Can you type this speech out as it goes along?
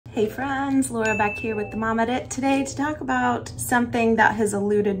Hey friends, Laura back here with the Mom Edit today to talk about something that has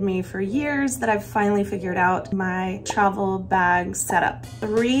eluded me for years that I've finally figured out: my travel bag setup.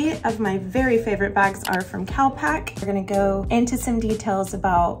 3 of my very favorite bags are from Calpak. We're gonna go into some details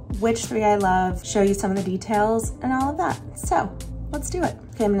about which 3 I love, show you some of the details and all of that. So let's do it.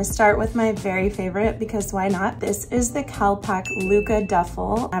 Okay, I'm gonna start with my very favorite because why not? This is the Calpak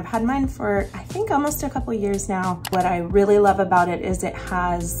Duffel. I've had mine for I think almost a couple years now. What I really love about it is it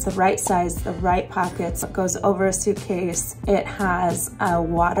has the right size, the right pockets. It goes over a suitcase. It has a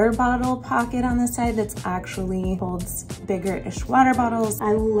water bottle pocket on the side that's actually holds bigger-ish water bottles.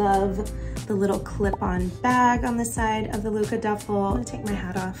 I love the little clip-on bag on the side of the Duffel. I'm gonna take my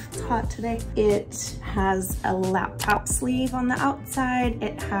hat off, it's hot today. It has a laptop sleeve on the outside.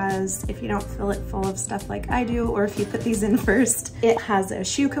 It has, if you don't fill it full of stuff like I do, or if you put these in first, it has a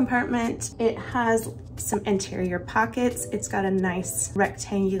shoe compartment. It has some interior pockets. It's got a nice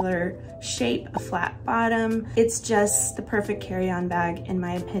rectangular shape, a flat bottom. It's just the perfect carry-on bag in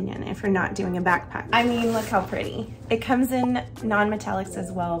my opinion if you're not doing a backpack. I mean, look how pretty. It comes in non-metallics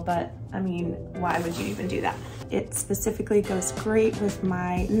as well, but I mean, why would you even do that? It specifically goes great with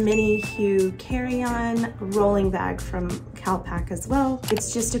my mini Hue carry-on rolling bag from Calpak as well.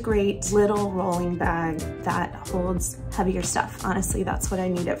 It's just a great little rolling bag that holds heavier stuff. Honestly, that's what I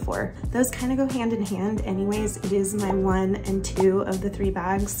need it for. Those kind of go hand in hand anyways. It is my 1 and 2 of the 3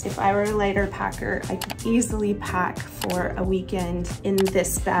 bags. If I were a lighter packer, I could easily pack for a weekend in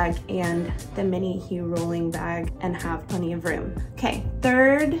this bag and the mini Hue rolling bag and have plenty of room. Okay,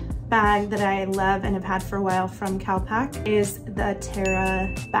 3rd bag that I love and have had for a while from Calpak is the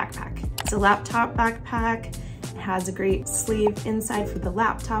Terra backpack. It's a laptop backpack. It has a great sleeve inside for the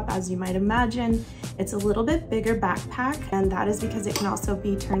laptop, as you might imagine. It's a little bit bigger backpack, and that is because it can also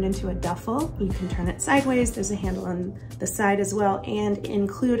be turned into a duffel. You can turn it sideways. There's a handle on the side as well, and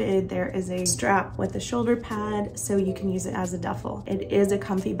included there is a strap with a shoulder pad, so you can use it as a duffel. It is a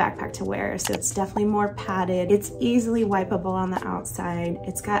comfy backpack to wear, so it's definitely more padded. It's easily wipeable on the outside.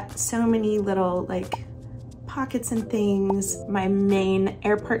 It's got so many little like pockets and things. My main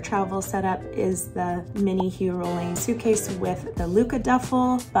airport travel setup is the mini Hue rolling suitcase with the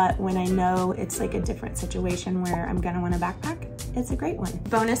Duffel, but when I know it's like a different situation where I'm gonna want a backpack, it's a great one.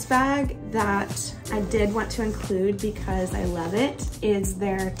 Bonus bag that I did want to include because I love it is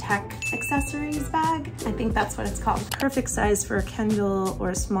their tech accessories bag. I think that's what it's called. Perfect size for a Kindle or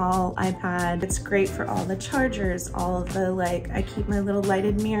a small iPad. It's great for all the chargers, all of the I keep my little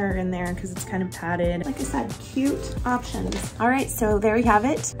lighted mirror in there because it's kind of padded. Like I said, cute options. All right, so there you have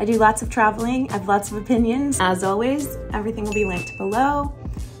it. I do lots of traveling. I have lots of opinions. As always, everything will be linked below.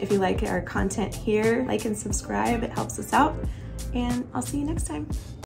 If you like our content here, like and subscribe. It helps us out. And I'll see you next time.